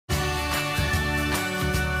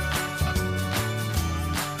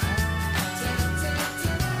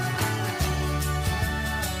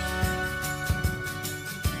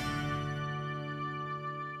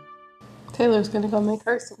Taylor's gonna go make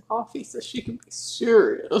her some coffee so she can be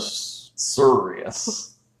serious.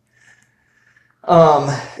 Serious.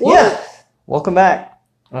 Yeah. Welcome back,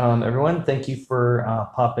 everyone. Thank you for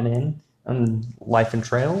popping in on Life and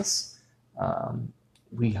Trails.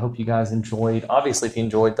 We hope you guys enjoyed. Obviously, if you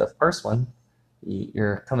enjoyed the first one,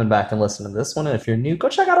 you're coming back and listening to this one. And if you're new, go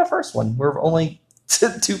check out our first one. We're only 2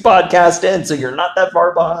 podcasts in, so you're not that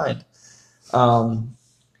far behind.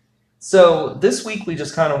 So this week we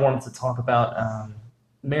just kind of wanted to talk about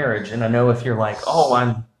marriage. And I know if you're like, oh,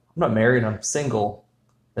 I'm not married, I'm single,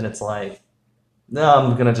 then it's like, no,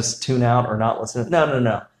 I'm gonna just tune out or not listen.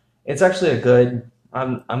 No. It's actually a good.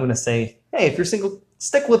 I'm gonna say, hey, if you're single,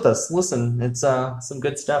 stick with us. Listen, it's some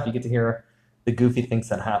good stuff. You get to hear the goofy things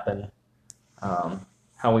that happen,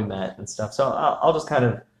 how we met and stuff. So I'll just kind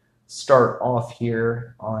of start off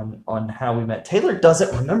here on how we met. Taylor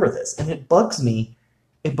doesn't remember this, and it bugs me.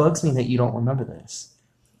 It bugs me that you don't remember this.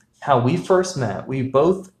 How we first met. We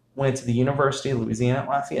both went to the University of Louisiana at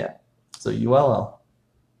Lafayette, so ULL.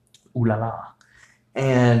 Ooh la la.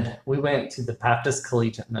 And we went to the Baptist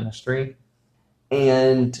Collegiate Ministry,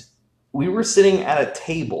 and we were sitting at a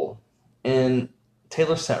table, and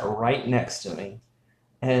Taylor sat right next to me.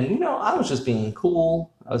 And, I was just being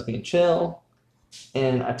cool. I was being chill.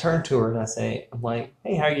 And I turned to her and I'm like,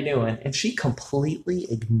 hey, how you doing? And she completely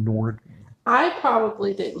ignored me. I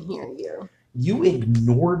probably didn't hear you. You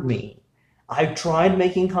ignored me. I tried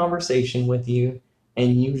making conversation with you,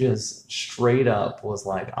 and you just straight up was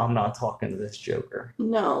like, I'm not talking to this joker.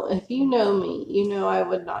 No, if you know me, you know I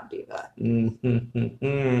would not do that.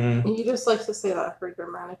 Mm-hmm. You just like to say that for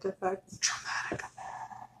dramatic effect. Dramatic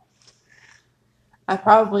effect. I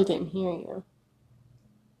probably didn't hear you.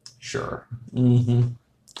 Sure. Mm-hmm.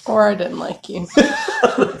 Or I didn't like you.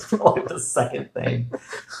 That's probably the second thing.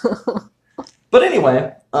 But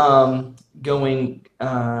anyway, going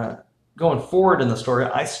forward in the story,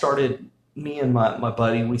 me and my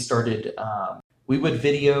buddy, we started, we would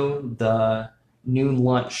video the noon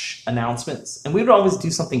lunch announcements, and we would always do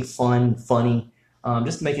something fun, funny,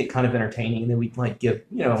 just to make it kind of entertaining. And then we'd give,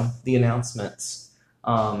 the announcements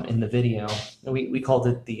in the video. And we called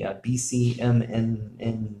it the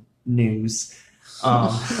BCMN News.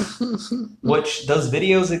 Which those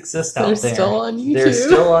videos exist out there. They're still on YouTube. They're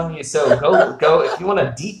still on YouTube. So go if you want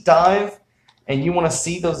to deep dive and you want to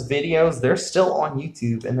see those videos, they're still on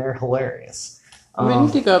YouTube and they're hilarious. We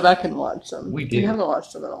need to go back and watch them. We do. We haven't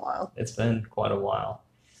watched them in a while. It's been quite a while.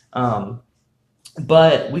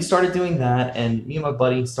 But we started doing that, and me and my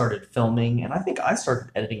buddy started filming, and I think I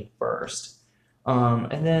started editing first.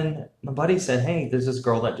 And then my buddy said, hey, there's this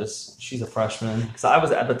girl she's a freshman.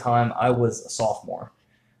 Because at the time, I was a sophomore.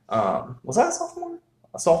 Was I a sophomore?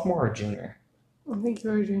 A sophomore or a junior? I think you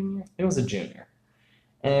were a junior. It was a junior.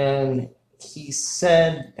 And he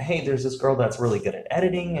said, hey, there's this girl that's really good at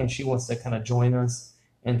editing, and she wants to kind of join us.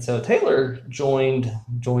 And so Taylor joined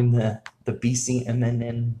the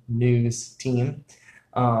BCMNN News team.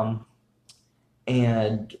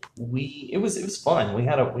 And it was fun. We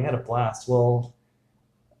had a blast. Well,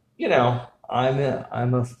 I'm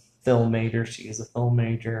a film major. She is a film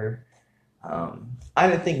major. I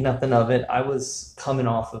didn't think nothing of it. I was coming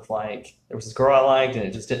off of there was this girl I liked,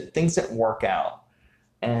 and things didn't work out.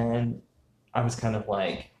 And I was kind of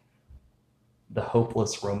like the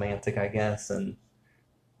hopeless romantic, I guess. And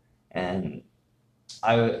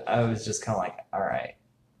I was just kind of like, all right.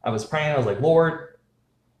 I was praying. I was like, Lord,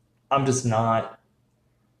 I'm just not.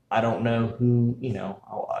 I don't know who,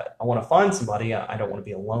 I want to find somebody. I don't want to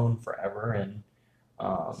be alone forever. And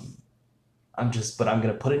but I'm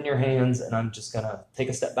going to put it in your hands, and I'm just going to take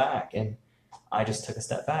a step back. And I just took a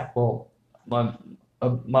step back. Well, one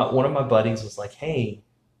of my buddies was like, hey,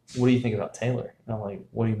 what do you think about Taylor? And I'm like,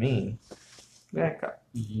 what do you mean?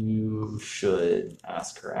 You should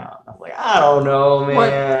ask her out. I'm like, I don't know,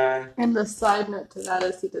 man. And the side note to that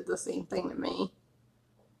is he did the same thing to me.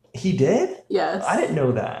 He did? Yes. I didn't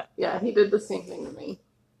know that. Yeah, he did the same thing to me.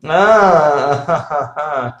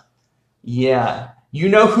 Yeah. You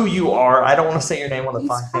know who you are. I don't want to say your name on the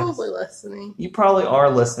podcast. He's probably listening. You probably are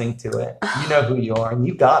listening to it. You know who you are, and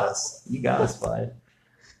you got us. You got us, bud.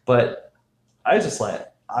 But I was just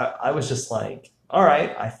like, all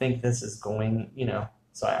right, I think this is going,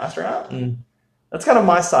 So I asked her out, and that's kind of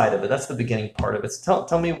my side of it. That's the beginning part of it. So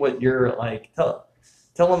tell me what you're like. Tell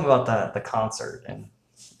them about the concert and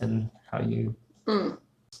how you.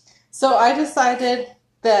 So I decided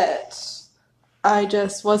that I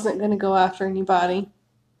just wasn't going to go after anybody.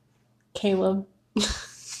 Caleb.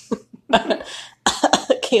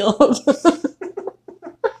 Caleb.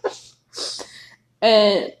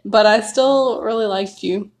 But I still really liked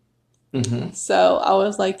you. Mm-hmm. So I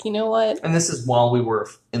was like, you know what? And this is while we were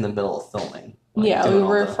in the middle of filming. Yeah, we doing all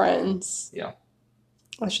were the- friends. Yeah.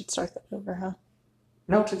 I should start that over, huh?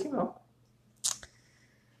 No, just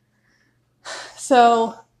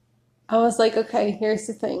So I was like, okay, here's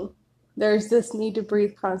the thing. There's this Need to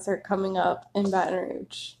Breathe concert coming up in Baton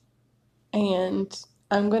Rouge. And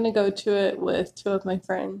I'm going to go to it with 2 of my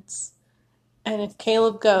friends. And if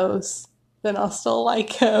Caleb goes, then I'll still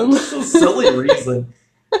like him. That's a silly reason.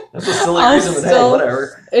 That's a silly I'll reason, but hey, still-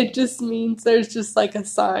 whatever. It just means there's just like a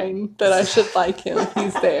sign that I should like him if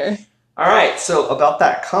he's there. All right, so about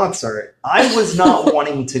that concert, I was not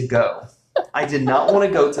wanting to go. I did not want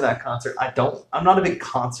to go to that concert. I'm not a big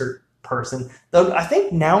concert person. Though I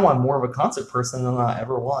think now I'm more of a concert person than I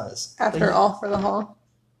ever was. After All for the Hall.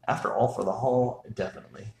 After All for the Hall,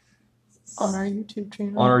 definitely. On our YouTube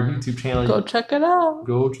channel. On our YouTube channel. Go check it out.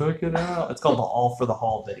 Go check it out. It's called the All for the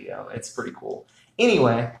Hall video. It's pretty cool.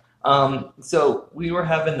 Anyway, so we were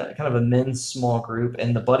having kind of a men's small group,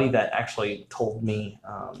 and the buddy that actually told me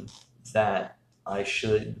that I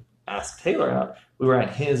should ask Taylor out, we were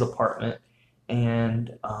at his apartment,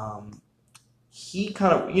 and he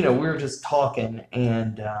kind of, we were just talking,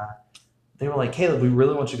 and they were like, Caleb, we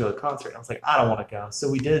really want you to go to the concert. And I was like, I don't want to go. So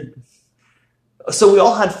we did. So we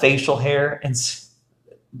all had facial hair, and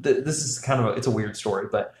this is kind of it's a weird story,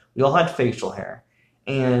 but we all had facial hair,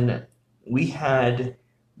 and we had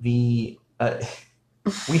the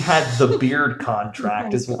beard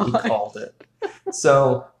contract is what we called it.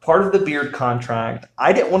 So part of the beard contract,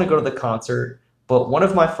 I didn't want to go to the concert, but one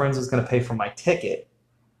of my friends was going to pay for my ticket,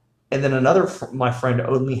 and then my friend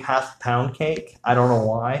owed me half pound cake. I don't know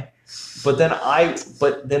why. But then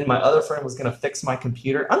my other friend was going to fix my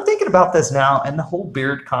computer. I'm thinking about this now, and the whole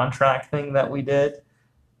beard contract thing that we did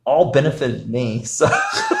all benefited me. So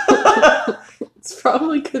It's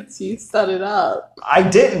probably because you set it up. I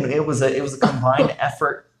didn't. It was a combined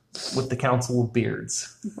effort with the Council of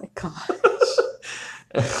Beards. Oh my gosh.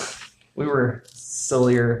 We were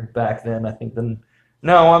sillier back then, I think.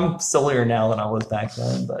 No, I'm sillier now than I was back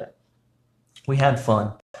then, but we had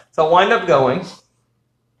fun. So I wind up going.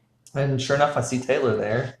 And sure enough, I see Taylor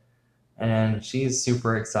there, and she's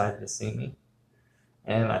super excited to see me.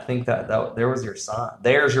 And I think that there was your sign.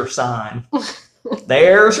 There's your sign.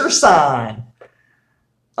 There's your sign.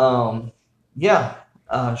 Yeah.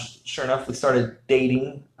 Sure enough, we started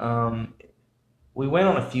dating. We went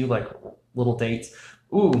on a few little dates.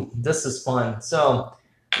 Ooh, this is fun. So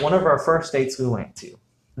one of our first dates we went to.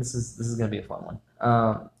 This is gonna be a fun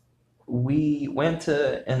one. We went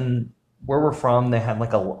to where we're from, they had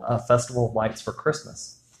a festival of lights for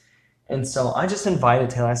Christmas. And so I just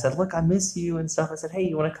invited Taylor. I said, look, I miss you and stuff. I said, hey,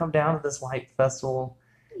 you want to come down to this light festival?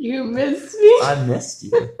 You missed me? I missed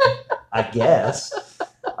you, I guess.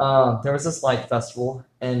 There was this light festival,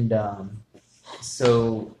 and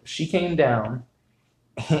so she came down,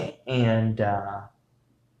 and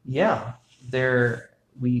yeah,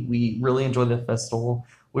 we really enjoyed the festival.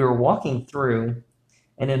 We were walking through,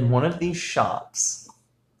 and in one of these shops,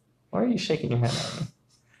 why are you shaking your head at me?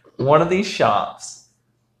 One of these shops,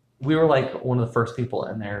 we were one of the first people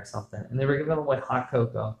in there or something, and they were giving away hot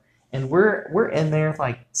cocoa. And we're in there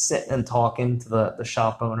sitting and talking to the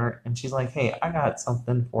shop owner, and she's like, hey, I got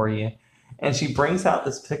something for you. And she brings out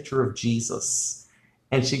this picture of Jesus.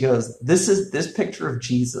 And she goes, this picture of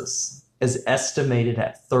Jesus is estimated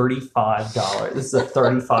at $35. This is a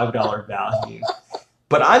 $35 value.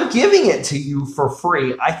 But I'm giving it to you for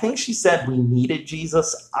free. I think she said we needed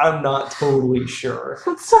Jesus. I'm not totally sure.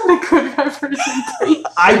 That's not a good representation.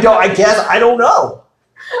 I don't know.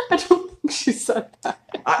 I don't think she said that.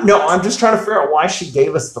 No, I'm just trying to figure out why she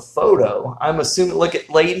gave us the photo. I'm assuming,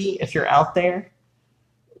 lady, if you're out there,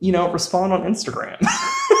 respond on Instagram.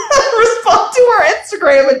 Respond to our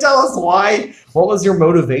Instagram and tell us why. What was your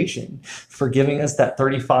motivation for giving us that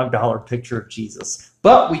 $35 picture of Jesus?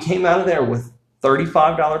 But we came out of there with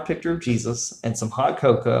 $35 picture of Jesus and some hot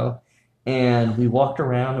cocoa, and we walked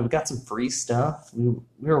around and we got some free stuff. We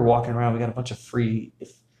were walking around. We got a bunch of free.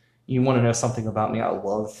 If you want to know something about me, I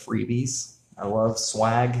love freebies. I love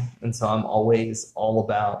swag, and so I'm always all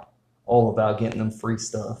about getting them free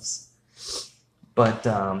stuffs. But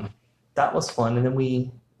that was fun. And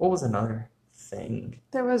then what was another thing?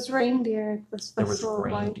 There was reindeer at this There was festival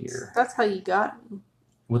of lights. reindeer. That's how you got me.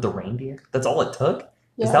 With the reindeer? That's all it took?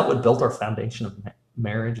 Yeah. Is that what built our foundation of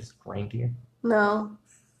marriage, is reindeer? No.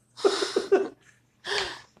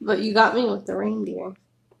 But you got me with the reindeer.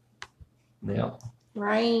 Yeah.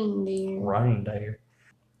 Reindeer.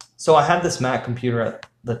 So I had this Mac computer at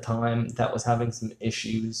the time that was having some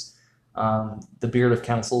issues. The Beard of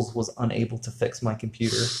Councils was unable to fix my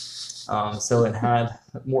computer. So it had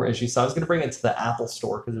more issues. So I was going to bring it to the Apple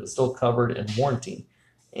store because it was still covered in warranty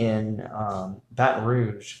in Baton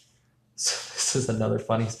Rouge. So this is another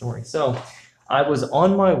funny story. So I was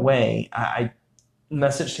on my way. I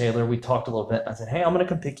messaged Taylor. We talked a little bit. I said, hey, I'm going to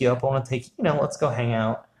come pick you up. I want to take, let's go hang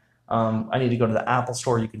out. I need to go to the Apple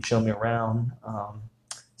store. You can show me around.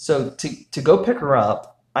 So to go pick her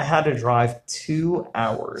up, I had to drive 2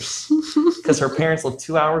 hours because her parents live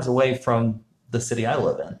 2 hours away from the city I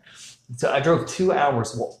live in. So I drove 2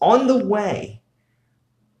 hours. Well, on the way,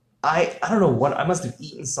 I don't know what, I must have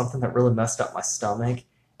eaten something that really messed up my stomach.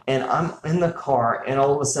 And I'm in the car, and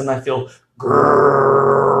all of a sudden I feel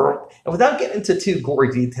grrr. And without getting into too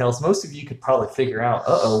gory details, most of you could probably figure out,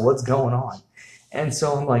 what's going on? And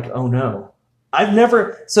so I'm like, oh no.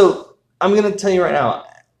 So I'm going to tell you right now,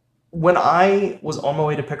 when I was on my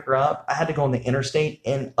way to pick her up, I had to go on the interstate.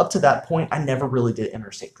 And up to that point, I never really did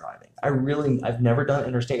interstate driving. I've never done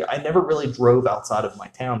interstate. I never really drove outside of my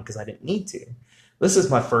town because I didn't need to. This is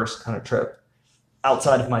my first kind of trip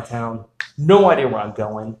outside of my town. No idea where I'm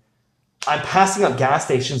going. I'm passing up gas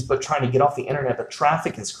stations, but trying to get off the internet. The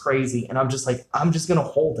traffic is crazy. And I'm just like, I'm just going to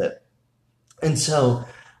hold it. And so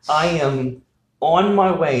I am on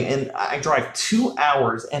my way, and I drive 2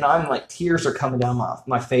 hours, and I'm like, tears are coming down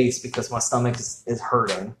my face because my stomach is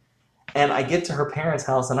hurting. And I get to her parents'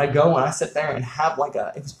 house, and I go and I sit there and have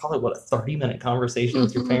it was probably, a 30-minute conversation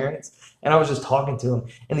with your parents. And I was just talking to them.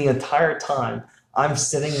 And the entire time, I'm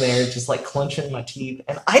sitting there just like clenching my teeth.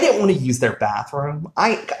 And I didn't want to use their bathroom.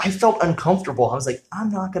 I felt uncomfortable. I was like, I'm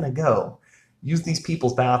not going to go use these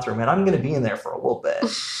people's bathroom, and I'm going to be in there for a little bit.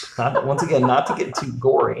 Once again, not to get too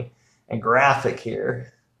gory and graphic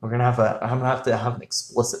here. I'm gonna have to have an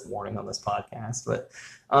explicit warning on this podcast, but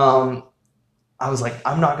I was like,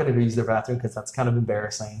 I'm not gonna go use their bathroom because that's kind of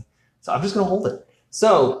embarrassing. So I'm just gonna hold it.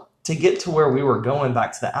 So to get to where we were going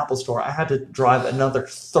back to the Apple store, I had to drive another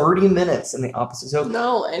 30 minutes in the opposite. So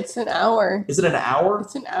no, it's an hour. Is it an hour?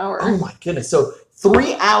 It's an hour. Oh my goodness. So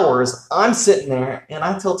 3 hours, I'm sitting there, and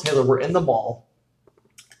I tell Taylor we're in the mall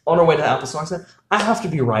on our way to the Apple store. I said, I have to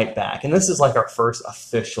be right back. And this is like our first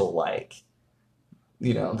official, I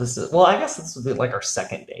guess this would be like our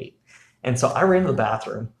second date. And so I ran to the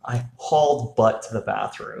bathroom. I hauled butt to the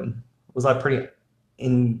bathroom. Was I pretty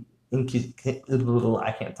I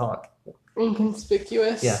can't talk.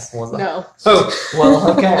 Inconspicuous? Yes, was I? No. Oh, well,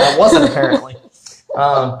 okay. I wasn't apparently.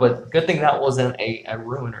 But good thing that wasn't a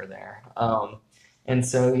ruiner there. And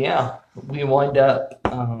so, yeah, we wind up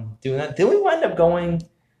doing that. Then we wind up going...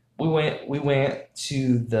 We went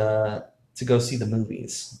to go see the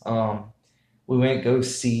movies. We went to go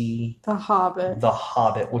see The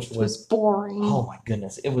Hobbit, which was boring. Oh my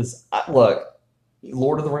goodness! It was look,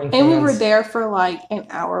 Lord of the Rings. And fans, we were there for like an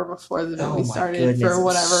hour before the movie started for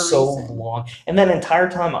whatever so reason. Long. And that entire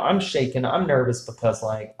time, I'm shaking. I'm nervous because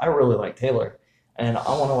I really like Taylor, and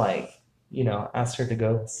I want to ask her to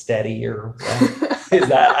go steady or is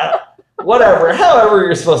that. Whatever, however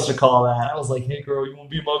you're supposed to call that. I was like, hey girl, you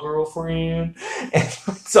want to be my girlfriend? And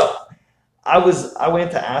so I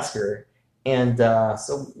went to ask her, and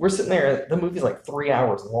so we're sitting there, the movie's like 3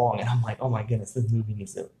 hours long, and I'm like, oh my goodness, this movie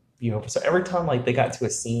needs to be over. So every time they got to a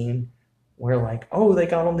scene where they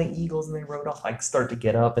got on the Eagles and they rode off, I start to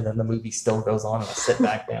get up, and then the movie still goes on, and I sit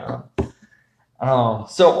back down.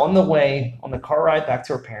 So on the car ride back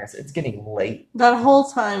to her parents, it's getting late. That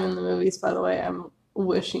whole time in the movies, by the way, I'm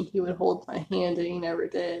wishing he would hold my hand, and he never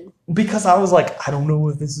did. Because I was like, I don't know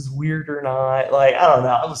if this is weird or not. I don't know.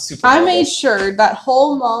 I was super I nervous. made sure that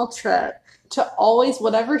whole mall trip to always,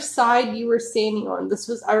 whatever side you were standing on,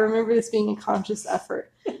 I remember this being a conscious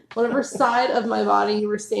effort. Whatever side of my body you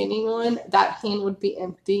were standing on, that hand would be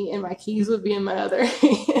empty, and my keys would be in my other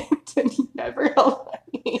hand, and he never held my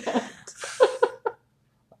hand.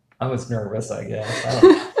 I was nervous, I guess. I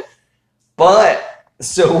don't know. But,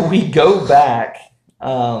 so we go back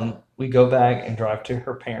and drive to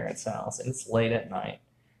her parents' house, and it's late at night.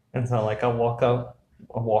 And so I walk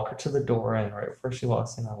her to the door, and right before she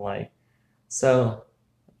walks in, I'm like, so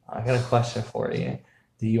I got a question for you.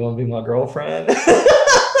 Do you want to be my girlfriend?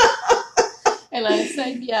 And I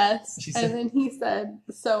said yes. And then he said,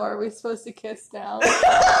 so are we supposed to kiss now?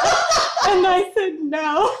 And I said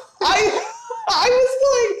no. I was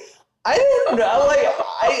like, I didn't know.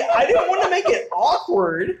 I didn't want to make it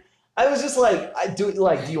awkward. I was just like, do you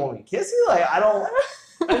want me to kiss you?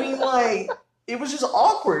 It was just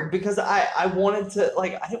awkward because I wanted to,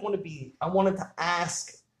 I wanted to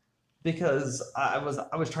ask because I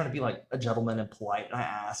was trying to be like a gentleman and polite, and I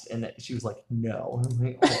asked, and she was like, no. And I'm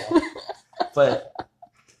like, oh.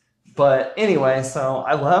 But anyway, so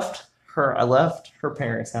I left I left her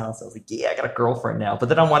parents' house. I was like, yeah, I got a girlfriend now. But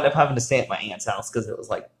then I wound up having to stay at my aunt's house because it was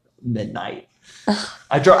like midnight.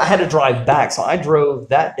 I had to drive back, so I drove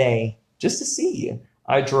that day just to see you.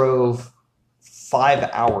 I drove 5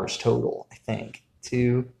 hours total, I think.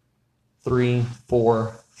 2, 3,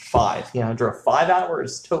 4, 5. Yeah, I drove 5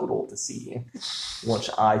 hours total to see you, which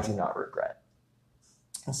I do not regret.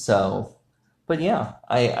 So, but yeah,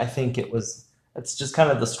 I think it's just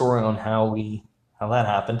kind of the story on how that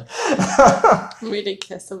happened. We did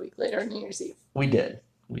kiss a week later on New Year's Eve. We did.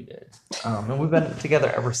 And we've been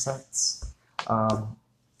together ever since.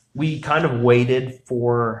 We kind of waited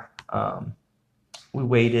we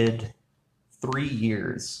waited 3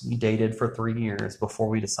 years. We dated for 3 years before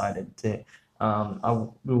we decided to,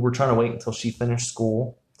 we were trying to wait until she finished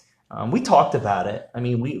school. We talked about it. I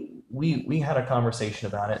mean, we had a conversation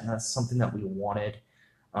about it, and that's something that we wanted.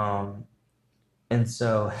 And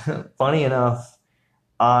so, funny enough,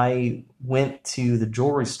 I went to the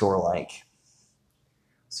jewelry store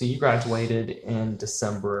so you graduated in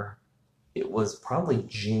December. It was probably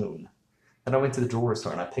June. And I went to the jewelry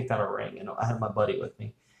store and I picked out a ring, and I had my buddy with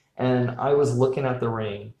me. And I was looking at the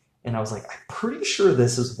ring and I was like, I'm pretty sure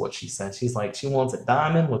this is what she said. She's like, she wants a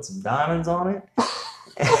diamond with some diamonds on it.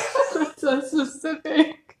 That's so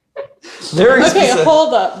specific. Very Okay, specific.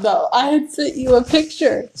 hold up though. I had sent you a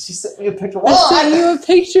picture. She sent me a picture. I sent you a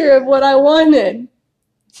picture of what I wanted.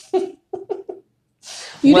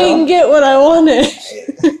 You didn't get what I wanted.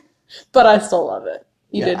 But I still love it.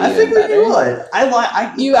 You did I even figured better. you would.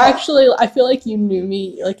 I feel like you knew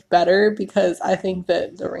me like better, because I think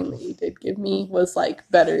that the ring that you did give me was like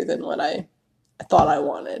better than what I thought I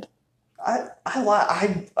wanted. I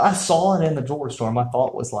saw it in the jewelry store. My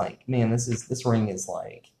thought was like, man, this ring is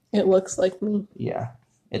like, It looks like me. yeah,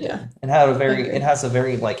 it Yeah. did. It Agreed. has a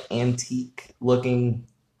very like antique looking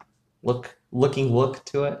look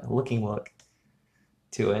to it.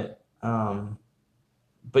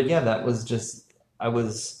 But yeah, that was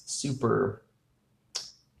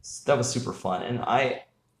super fun. And I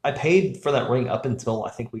paid for that ring up until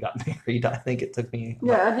I think we got married. I think it took me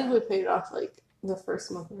Yeah, I think we paid off like the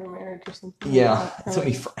first month of our marriage or something. yeah, it took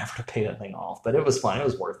me forever to pay that thing off, but it was fun. It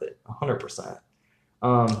was worth it, 100%.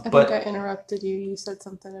 I think But I interrupted you. You said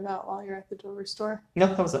something about while you're at the jewelry store. no,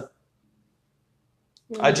 that was it.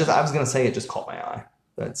 Yeah. I was gonna say it just caught my eye.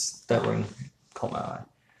 That ring caught my eye.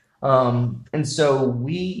 And so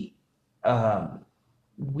we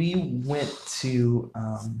went to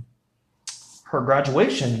her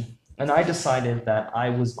graduation, and I decided that I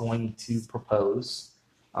was going to propose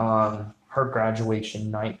on her graduation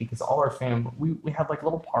night, because all our family, we had like a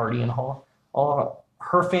little party, and all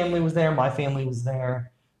her family was there, my family was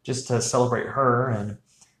there, just to celebrate her. And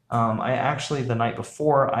I actually, the night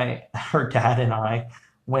before, her dad and I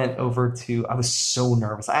went over to, I was so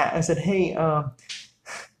nervous. I said, hey, I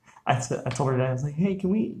told her dad, I was like, hey,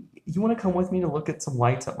 you want to come with me to look at some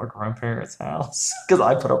lights at my grandparents' house? Because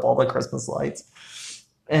I put up all the Christmas lights.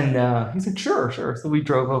 And he said, sure. So we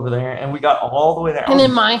drove over there, and we got all the way there. And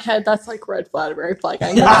in my head, that's like red flag.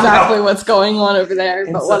 I know Yeah, I exactly know. what's going on over there,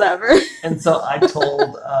 And but so- whatever. And so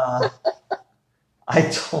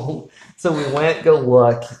so we went go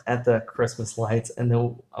look at the Christmas lights, and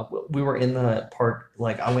then we were in the park.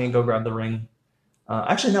 Like, I went and go grab the ring.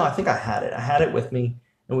 Actually, no, I think I had it. I had it with me,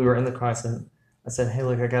 and we were in the car. I said, hey,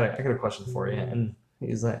 look, I got a question for you. And I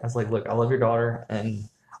was like, look, I love your daughter, and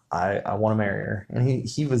I want to marry her. And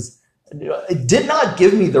he did not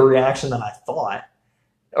give me the reaction that I thought,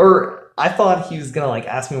 or I thought he was gonna like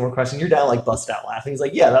ask me more questions. Your dad like busted out laughing. He's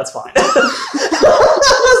like, yeah, that's fine.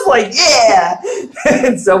 I was like, yeah.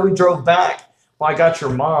 And so we drove back. Well, I got your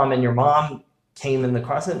mom, and your mom came in the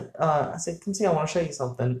car. I said, come see, I want to show you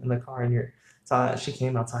something in the car. And so she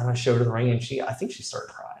came outside, and I showed her the ring, and I think she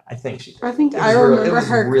started crying. I think she did. I remember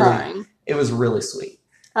her crying. It was really sweet.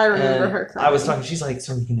 I remember And her crying. I was talking, she's like,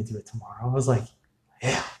 so are you going to do it tomorrow? I was like,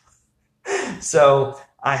 yeah. So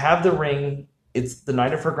I have the ring. It's the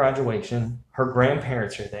night of her graduation. Her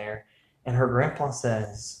grandparents are there. And her grandpa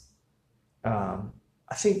says, I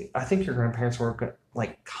think your grandparents were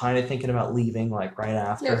like kind of thinking about leaving like right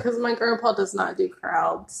after. Yeah, because my grandpa does not do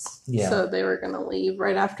crowds. Yeah. So they were going to leave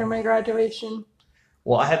right after my graduation.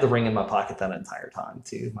 Well, I had the ring in my pocket that entire time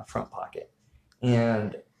too, my front pocket.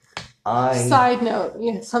 And Side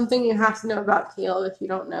note, something you have to know about Caleb if you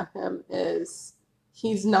don't know him is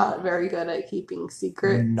he's not very good at keeping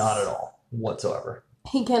secrets. Not at all whatsoever.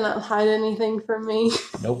 He cannot hide anything from me.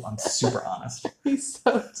 Nope, I'm super honest. He's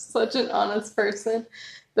such an honest person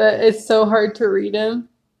that it's so hard to read him.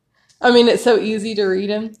 I mean, it's so easy to read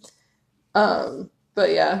him. But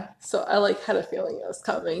But yeah, so I like had a feeling it was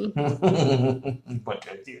coming. What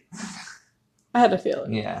could you? I had a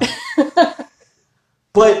feeling. Yeah.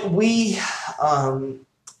 But we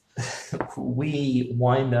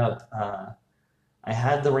wind up. I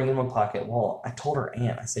had the ring in my pocket. Well, I told her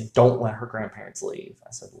aunt. I said, "Don't let her grandparents leave." I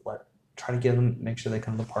said, try to get them, make sure they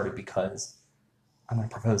come to the party because I'm gonna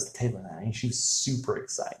propose to Taylor that night." And she was super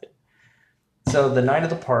excited. So the night of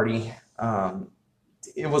the party,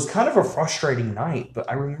 it was kind of a frustrating night, but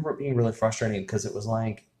I remember it being really frustrating because it was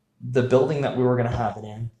like the building that we were gonna have it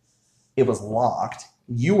in, it was locked.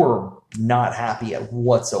 You were not happy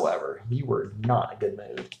whatsoever. You were not in a good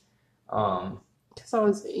mood. Because I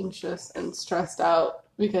was anxious and stressed out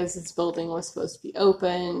because this building was supposed to be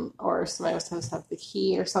open or somebody was supposed to have the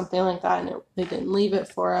key or something like that, and they didn't leave it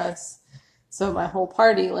for us. So my whole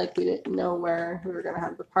party, like, we didn't know where we were going to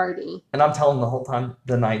have the party. And I'm telling them the whole time,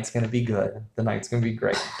 the night's going to be good. The night's going to be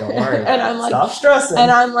great. Don't worry about And it. I'm like, Stop stressing.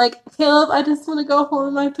 And I'm like, "Caleb, I just want to go home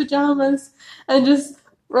in my pajamas and just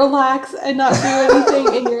relax and not do anything."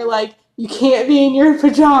 And you're like, "You can't be in your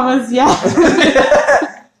pajamas yet."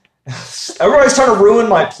 Everybody's trying to ruin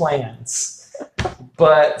my plans.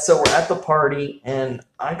 But so we're at the party, and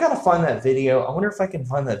I gotta find that video. I wonder if I can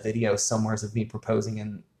find that video somewhere of me proposing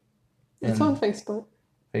in It's on Facebook.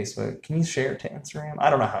 Facebook. Can you share it to Instagram?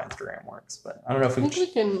 I don't know how Instagram works, but I don't know if I think we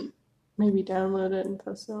can maybe download it and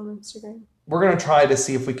post it on Instagram. We're gonna try to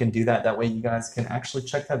see if we can do that. That way, you guys can actually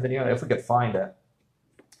check that video if we could find it.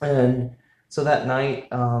 And so that night,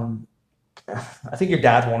 I think your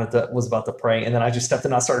dad was about to pray, and then I just stepped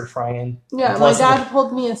in and I started praying. Yeah, my dad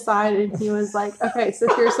pulled me aside and he was like, "Okay, so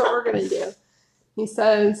here's what we're gonna do." He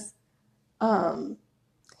says,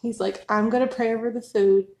 he's like, "I'm gonna pray over the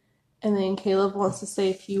food, and then Caleb wants to say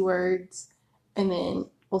a few words, and then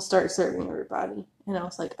we'll start serving everybody." And I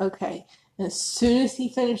was like, "Okay." And as soon as he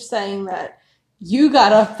finished saying that, you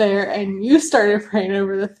got up there and you started praying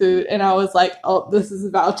over the food, and I was like, "Oh, this is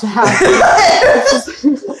about to happen."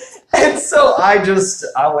 And so I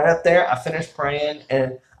went up there, I finished praying,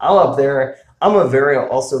 and I'm up there. I'm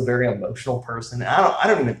also very emotional person. I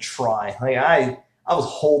don't even try. Like I was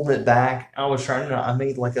holding it back. I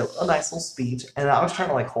made like a nice little speech, and I was trying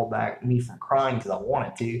to like hold back me from crying because I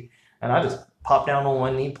wanted to. And I just popped down on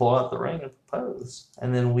one knee, pulled out the ring, and proposed.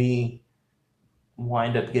 And then we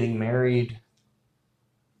wind up getting married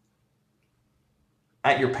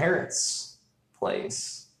at your parents'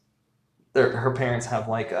 place. Her parents have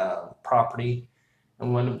like a property,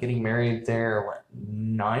 and we ended up getting married there.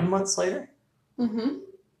 9 months later? Mm-hmm.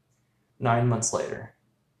 9 months later,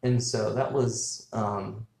 and so that was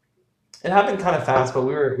it happened kind of fast, but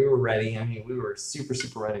we were ready. I mean, we were super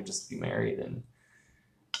ready just to be married and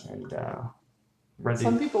ready.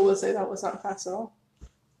 Some people would say that was not fast at all.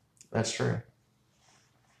 That's true.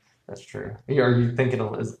 That's true. Are you thinking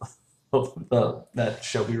of that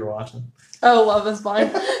show we were watching? Oh, Love is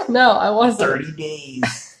Blind. No, I wasn't. 30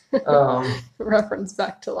 days. Reference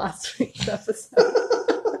back to last week's episode.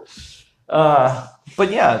 But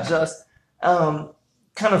yeah, just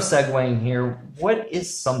kind of segueing here. What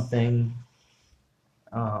is something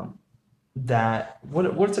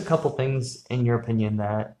what's a couple things in your opinion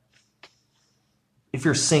that if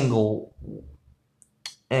you're single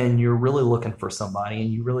and you're really looking for somebody,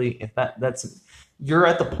 and you really you're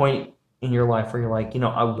at the point in your life where you're like,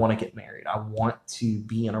 I want to get married. I want to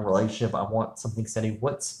be in a relationship. I want something steady.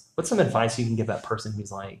 What's some advice you can give that person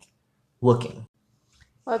who's like looking?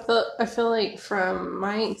 I feel like from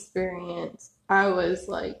my experience, I was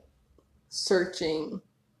like searching.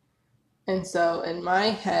 And so in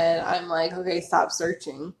my head, I'm like, okay, stop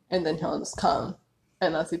searching. And then he'll just come.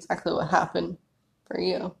 And that's exactly what happened for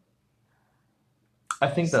you. I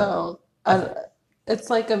think that. So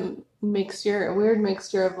it's like a weird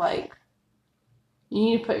mixture of like, you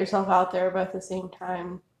need to put yourself out there, but at the same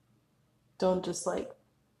time, don't just like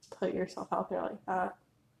put yourself out there like that.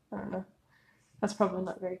 I don't know. That's probably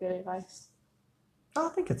not very good advice. I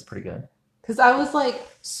think it's pretty good. Because I was like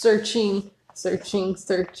searching,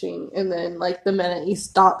 and then like the minute you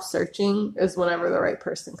stop searching is whenever the right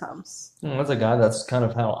person comes. As a guy, that's kind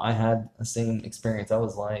of how I had the same experience. I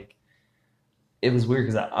was like, it was weird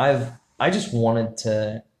because I just wanted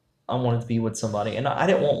to be with somebody, and I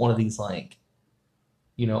didn't want one of these like,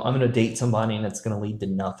 I'm going to date somebody and it's going to lead to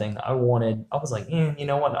nothing. I was like, you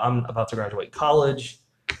know what? I'm about to graduate college.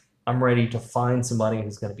 I'm ready to find somebody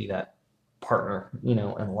who's going to be that partner,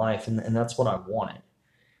 in life. And that's what I wanted.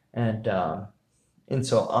 And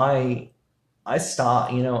so I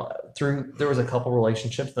stopped, there was a couple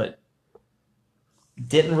relationships that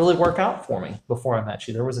didn't really work out for me before I met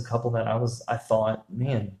you. There was a couple that I thought,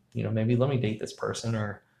 man, maybe let me date this person,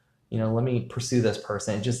 or, let me pursue this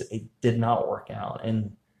person. It did not work out.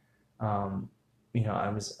 And, I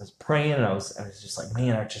was praying, and I was just like,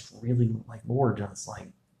 man, I just really like, Lord, just like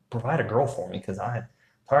provide a girl for me, because I'm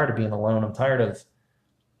tired of being alone. I'm tired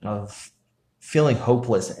of feeling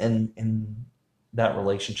hopeless in that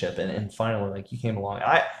relationship. And finally, like, you came along.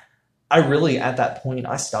 I really, at that point,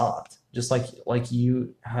 I stopped, just like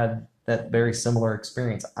you had that very similar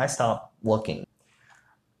experience. I stopped looking.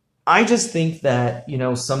 I just think that,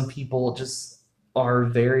 some people just are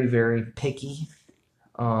very, very picky.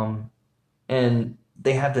 Um, and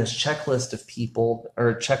they have this checklist of people,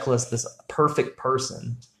 or checklist, this perfect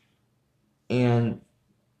person. And,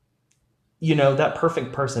 that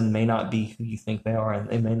perfect person may not be who you think they are. And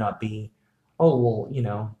they may not be, oh,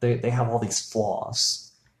 well, they have all these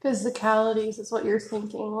flaws. Physicalities is what you're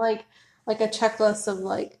thinking. Like a checklist of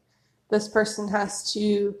like this person has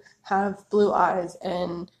to have blue eyes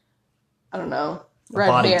and I don't know, A red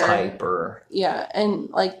body hair. type, or, Yeah, and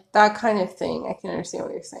like that kind of thing, I can understand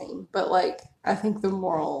what you're saying. But like I think the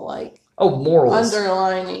moral like oh, morals.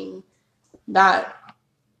 underlining that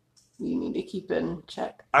you need to keep in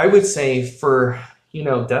check. I would say for,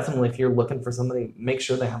 definitely, if you're looking for somebody, make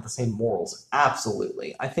sure they have the same morals.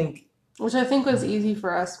 Absolutely. I think, Which I think was easy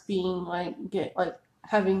for us being like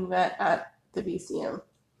having met at the BCM.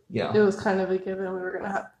 yeah, It was kind of a given we were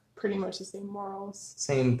gonna have pretty much the same morals.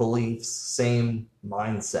 same beliefs, same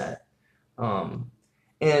mindset. Um,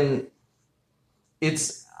 and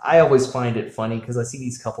I always find it funny, because I see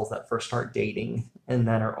these couples that first start dating and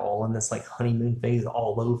then are all in this like honeymoon phase,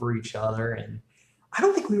 all over each other. And I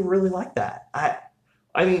don't think we were really like that.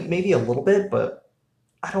 I mean, maybe a little bit, but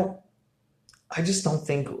I don't, I just don't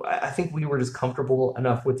think, I think we were just comfortable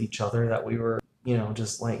enough with each other that we were,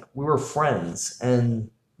 just like, we were friends. And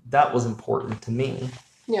that was important to me.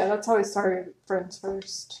 Yeah, that's how we started friends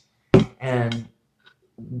first. And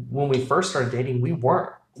when we first started dating,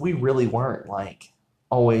 we really weren't like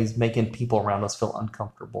always making people around us feel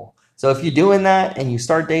uncomfortable. So if you're doing that and you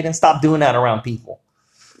start dating, stop doing that around people.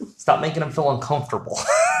 Stop making them feel uncomfortable.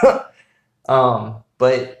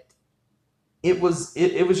 But it was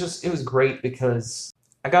great, because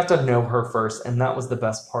I got to know her first, and that was the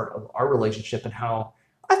best part of our relationship, and how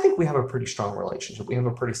I think we have a pretty strong relationship. We have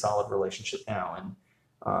a pretty solid relationship now.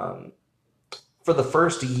 And for the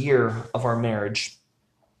first year of our marriage,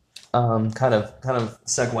 kind of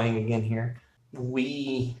segueing again here,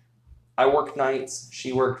 I worked nights,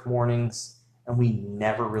 she worked mornings, and we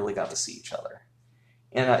never really got to see each other.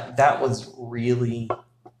 And that was really,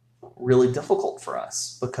 really difficult for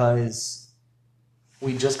us, because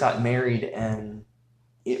we just got married, and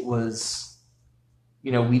it was,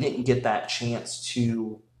 we didn't get that chance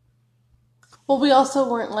to. Well, we also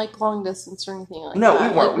weren't like long distance or anything like No,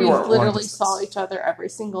 that. we weren't. Like We we weren't long literally distance. saw each other every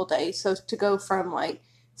single day. So to go from like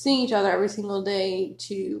seeing each other every single day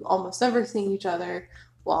to almost never seeing each other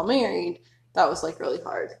while married, that was like really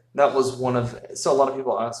hard. That was so a lot of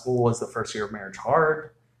people ask, well, was the first year of marriage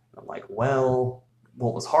hard? I'm like, well,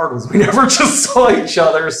 what was hard was we never just saw each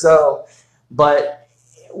other. So, but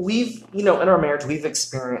we've, in our marriage, we've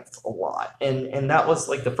experienced a lot. And that was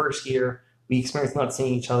like the first year we experienced not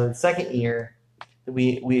seeing each other. The second year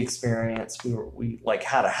we experienced, we like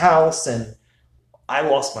had a house, and I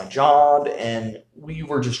lost my job, and we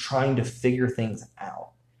were just trying to figure things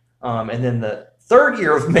out. And then the third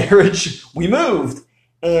year of marriage, we moved,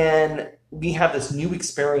 and we had this new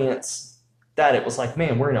experience that it was like,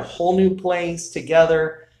 man, we're in a whole new place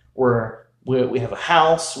together. We have a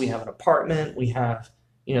house, we have an apartment, we have,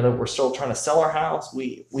 that we're still trying to sell our house.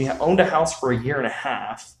 We owned a house for a year and a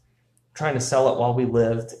half, trying to sell it while we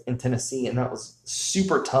lived in Tennessee, and that was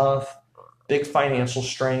super tough, big financial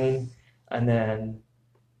strain. And then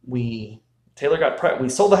Taylor got pregnant. We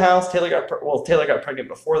sold the house. Taylor got pregnant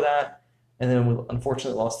before that, and then we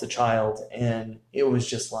unfortunately lost the child. And it was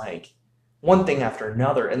just like one thing after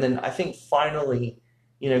another. And then I think finally,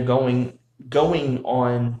 going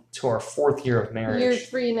on to our fourth year of marriage, Year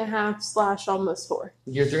 3.5 / almost 4.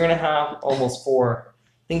 year 3.5, almost 4,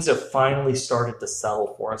 things have finally started to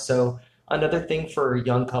settle for us. So another thing for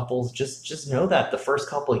young couples, just know that the first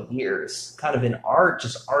couple of years, kind of in our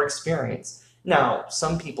experience. Now,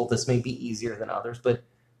 some people this may be easier than others, but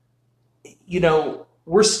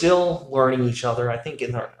we're still learning each other. I think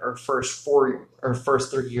in our first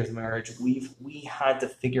 3 years of marriage, we had to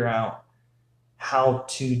figure out how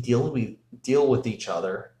to deal with each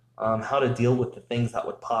other, how to deal with the things that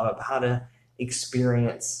would pop up, how to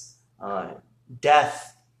experience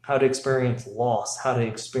death, how to experience loss, how to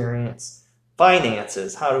experience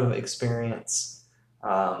finances, how to experience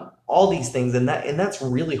all these things, and that's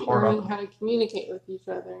really hard. Learning how to communicate with each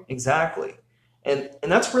other. Exactly. And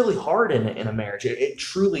that's really hard in a marriage. It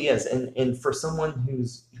truly is. And for someone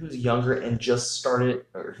who's younger and just started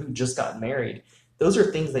or who just got married, those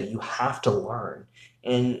are things that you have to learn.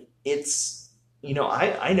 And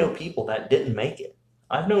I know people that didn't make it.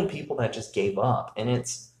 I've known people that just gave up, and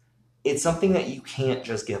it's something that you can't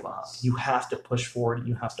just give up. You have to push forward.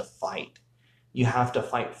 You have to fight. You have to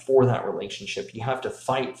fight for that relationship. You have to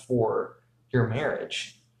fight for your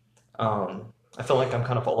marriage. I feel like I'm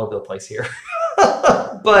kind of all over the place here,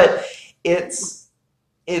 but it's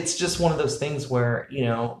just one of those things where,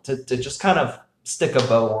 to just kind of stick a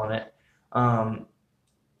bow on it.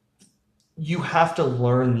 You have to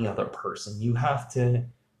learn the other person. You have to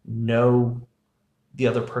know the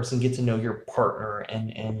other person, get to know your partner,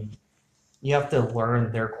 and you have to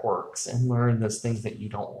learn their quirks and learn those things that you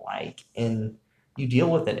don't like, and you deal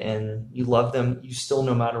with it, and you love them. You still,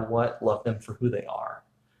 no matter what, love them for who they are.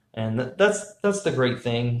 And that's the great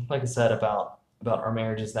thing, like I said, about our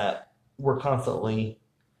marriage, is that we're constantly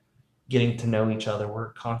getting to know each other.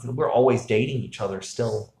 We're always dating each other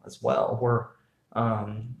still as well. We'll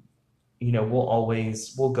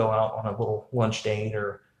go out on a little lunch date,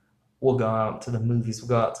 or we'll go out to the movies.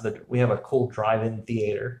 We have a cool drive-in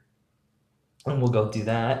theater, and we'll go do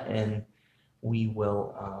that, and we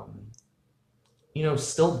will,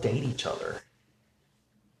 still date each other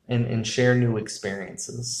and share new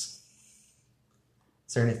experiences.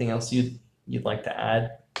 Is there anything else you'd like to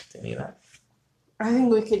add to any of that? I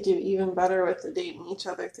think we could do even better with the dating each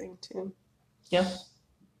other thing too. Yeah,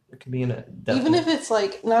 it could be even if it's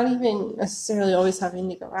like not even necessarily always having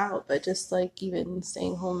to go out, but just like even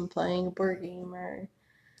staying home and playing a board game or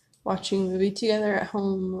watching a movie together at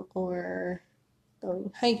home or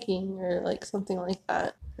going hiking or like something like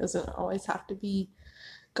that. It doesn't always have to be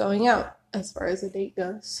going out as far as a date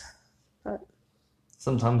goes. But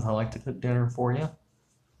sometimes I like to cook dinner for you.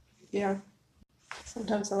 Yeah.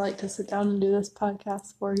 Sometimes I like to sit down and do this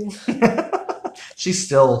podcast for you. You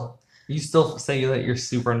still say that you're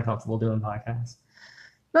super uncomfortable doing podcasts?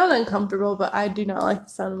 Not uncomfortable, but I do not like the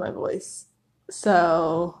sound of my voice.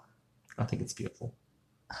 So I think it's beautiful.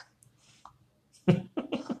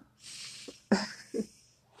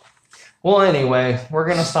 Well, anyway, we're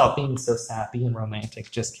going to stop being so sappy and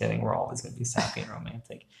romantic. Just kidding. We're always going to be sappy and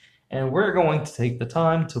romantic. And we're going to take the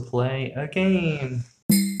time to play a game.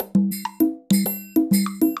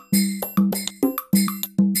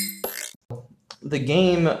 The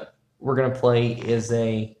game we're going to play is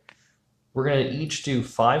we're going to each do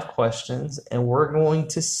 5 questions, and we're going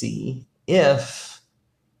to see how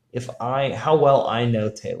well I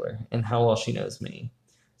know Taylor and how well she knows me.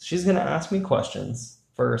 She's going to ask me questions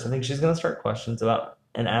first. I think she's going to start questions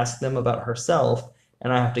and ask them about herself,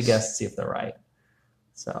 and I have to guess to see if they're right.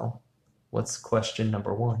 So, what's question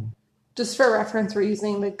number 1? Just for reference, we're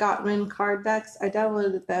using the Gottman card decks. I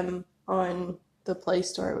downloaded them on the Play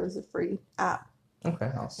Store. It was a free app.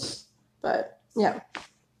 Okay, awesome. But, yeah.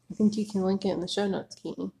 I think you can link it in the show notes,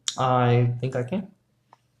 Keaton. I think I can.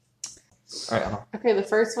 All right, Emma. Okay, the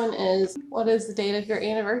first one is, what is the date of your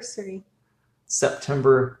anniversary?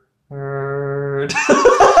 September 3rd,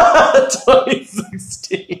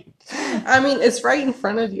 2016. I mean, it's right in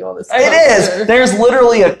front of you on this poster. It is. There's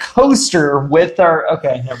literally a coaster with our...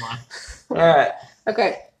 Okay, never mind. All right.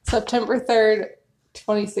 Okay, September 3rd,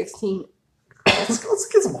 2016. Let's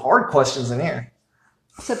get some hard questions in here.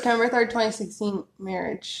 September 3rd, 2016,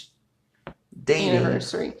 marriage. Dating.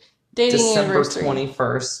 Anniversary. Dating December anniversary.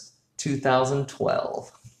 21st,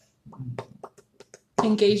 2012.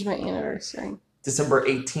 Engagement anniversary. December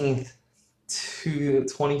 18th,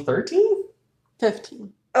 2013?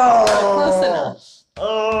 15. Oh! Close enough.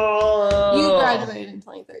 Oh! You graduated in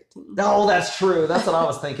 2013. No, that's true. That's what I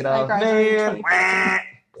was thinking of. I graduated in Man.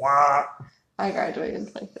 2015. I graduated in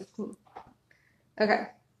 2015. Okay.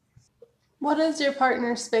 What is your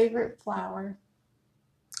partner's favorite flower?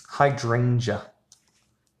 Hydrangea.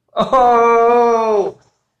 Oh!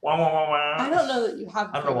 I don't know that you have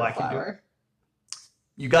a favorite flower.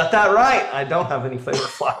 You got that right. I don't have any favorite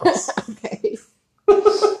flowers. Okay.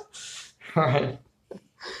 All right.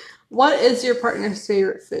 What is your partner's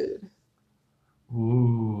favorite food?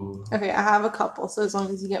 Ooh. Okay, I have a couple, so as long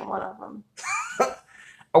as you get one of them.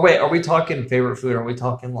 Oh, wait. Are we talking favorite food? Or are we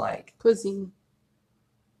talking like cuisine?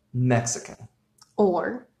 Mexican.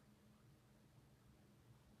 Or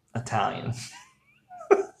Italian.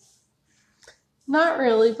 Not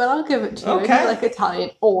really, but I'll give it to you. Okay. I do like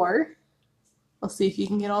Italian. Or we'll see if you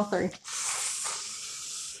can get all 3.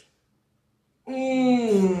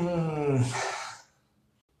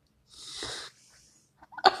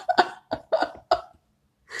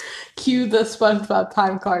 Cue the SpongeBob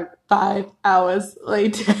time card 5 hours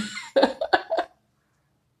later.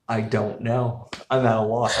 I don't know. I'm at a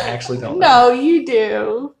loss. I actually don't know. No, you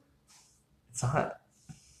do. It's not.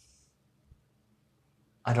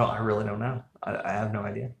 I really don't know. I have no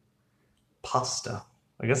idea. Pasta.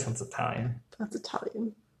 I guess that's Italian. That's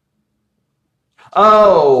Italian.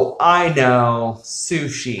 Oh, I know.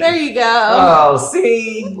 Sushi. There you go. Oh,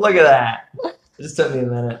 see? Look at that. It just took me a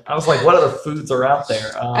minute. I was like, what other foods are out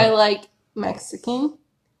there? I like Mexican,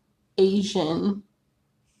 Asian.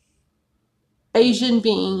 Asian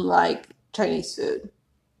being like Chinese food.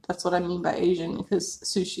 That's what I mean by Asian because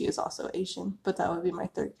sushi is also Asian, but that would be my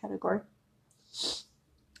third category.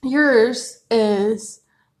 Yours is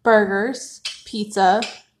burgers, pizza,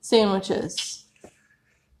 sandwiches.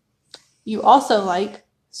 You also like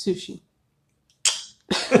sushi.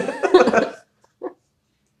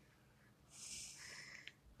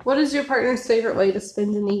 What is your partner's favorite way to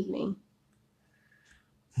spend an evening?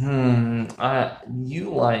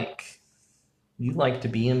 You like to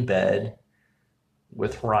be in bed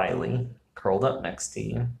with Riley, curled up next to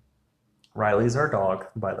you. Riley's our dog,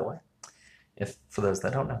 by the way, if for those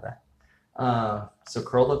that don't know that. So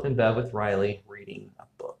curled up in bed with Riley, reading a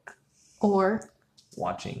book, Or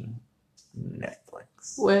watching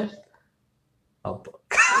Netflix. with? A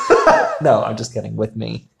book. No, I'm just kidding. With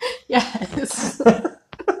me. Yes.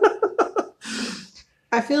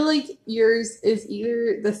 I feel like yours is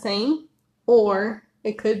either the same or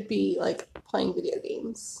it could be like playing video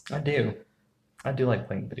games. I do. I do like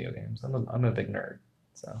playing video games. I'm a big nerd,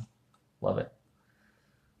 so love it.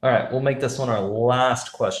 All right, we'll make this one our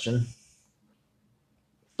last question.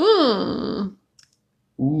 Ooh,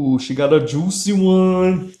 she got a juicy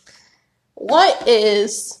one. What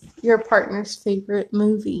is your partner's favorite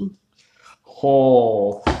movie?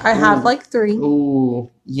 Oh, I have like 3. ooh,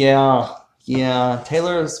 yeah.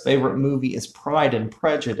 Taylor's favorite movie is Pride and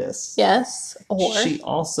Prejudice. Yes. Or She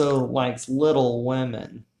also likes Little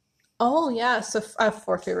Women. oh yeah, so I have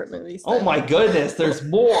 4 favorite movies. Oh then. my goodness, there's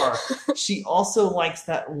more. She also likes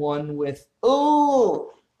that one with,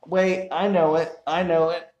 oh, wait, I know it.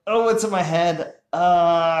 Oh, it's in my head.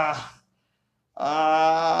 Pride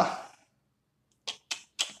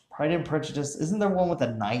and Prejudice. Isn't there one with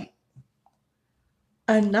a knight?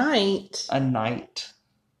 A Night? A knight.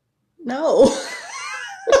 No.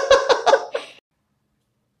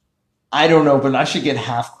 I don't know, but I should get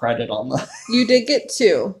half credit on the. You did get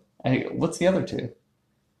 2. What's the other 2?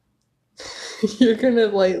 You're gonna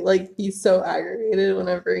like be so aggravated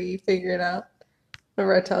whenever you figure it out.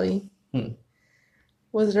 Whenever I tell you.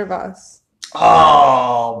 Wizard of Oz.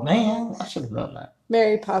 Oh man, I should have known that.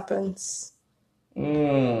 Mary Poppins.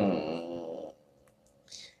 Mm.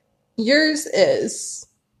 Yours is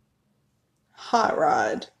Hot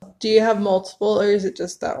Rod. Do you have multiple or is it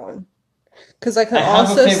just that one? Because I could I have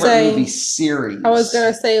also a favorite say movie series. I was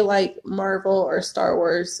gonna say like Marvel or Star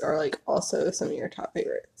Wars are like also some of your top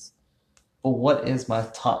favorites. But what is my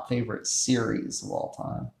top favorite series of all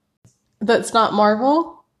time? That's not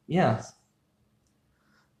Marvel? Yeah.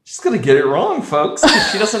 She's gonna get it wrong, folks, 'cause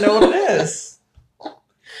she doesn't know what it is.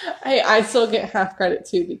 I still get half credit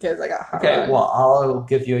too because I got Hot Okay, Rod. well, I'll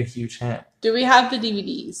give you a huge hint. Do we have the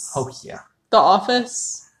DVDs? Oh, yeah. The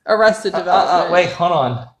Office? Arrested Development? Wait, hold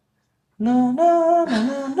on. Na, na, na, na,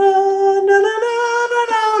 na, na, na, na,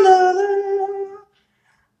 na,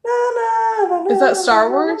 na, na. Is that Star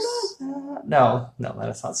Wars? No, that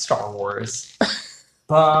is not Star Wars.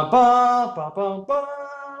 Ba, ba, ba, ba, ba,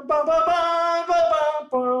 ba, ba, ba, ba,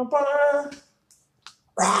 ba, ba,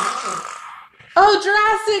 ba. Oh,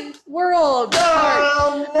 Jurassic World!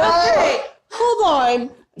 Oh, no. Okay, hold on.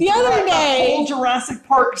 The other whole day, Jurassic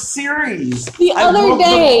Park series. the I other love them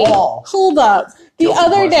day, all. hold up. The Guilty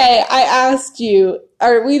other pleasure. day, I asked you,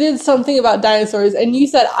 or we did something about dinosaurs, and you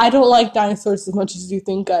said, I don't like dinosaurs as much as you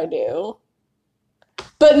think I do.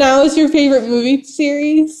 But now it's your favorite movie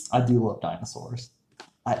series? I do love dinosaurs.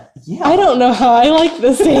 Yeah. I don't know how I like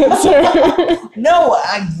this answer. No,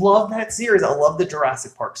 I love that series. I love the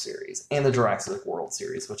Jurassic Park series and the Jurassic World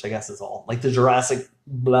series, which I guess is all like the Jurassic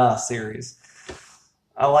blah series.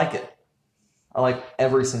 I like it. I like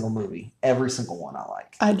every single movie. Every single one I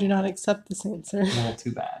like. I do not accept this answer. Well,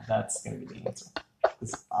 too bad. That's going to be the answer.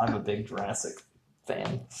 'Cause I'm a big Jurassic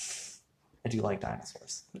fan. I do like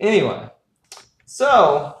dinosaurs. Anyway,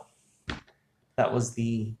 so that was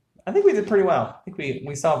I think we did pretty well. I think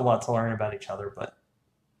we still have a lot to learn about each other, but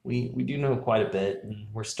we do know quite a bit, and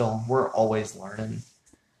we're always learning.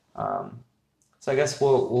 So I guess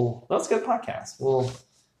that's a good podcast. We'll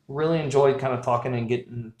really enjoyed kind of talking and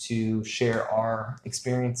getting to share our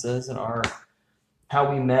experiences and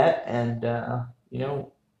how we met, and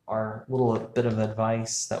our little bit of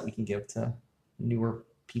advice that we can give to newer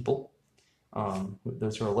people.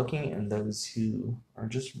 those who are looking and those who are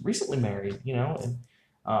just recently married, and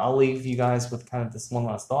I'll leave you guys with kind of this one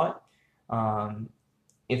last thought.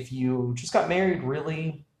 If you just got married,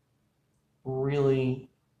 really, really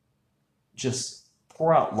just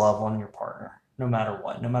pour out love on your partner, no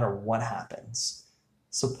matter what happens.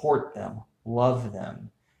 Support them, love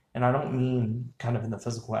them. And I don't mean kind of in the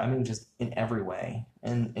physical way, I mean just in every way,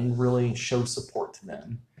 and really show support to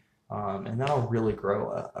them. And that'll really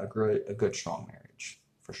grow a good, strong marriage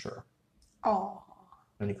for sure. Oh,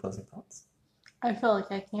 Any closing thoughts? I feel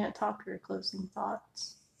like I can't top your closing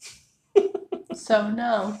thoughts. So,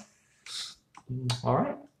 no. All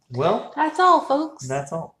right. Well, That's all, folks.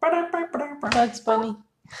 that's all. Bugs Bunny.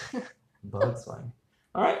 Bugs Bunny.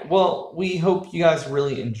 All right. Well, we hope you guys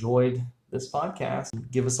really enjoyed this podcast.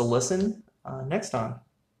 Give us a listen next time.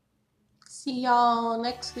 See y'all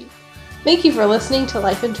next week. Thank you for listening to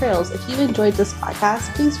Life and Trails. If you enjoyed this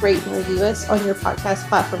podcast, please rate and review us on your podcast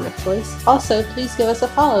platform of choice. Also, please give us a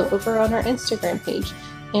follow over on our Instagram page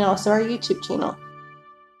and also our YouTube channel.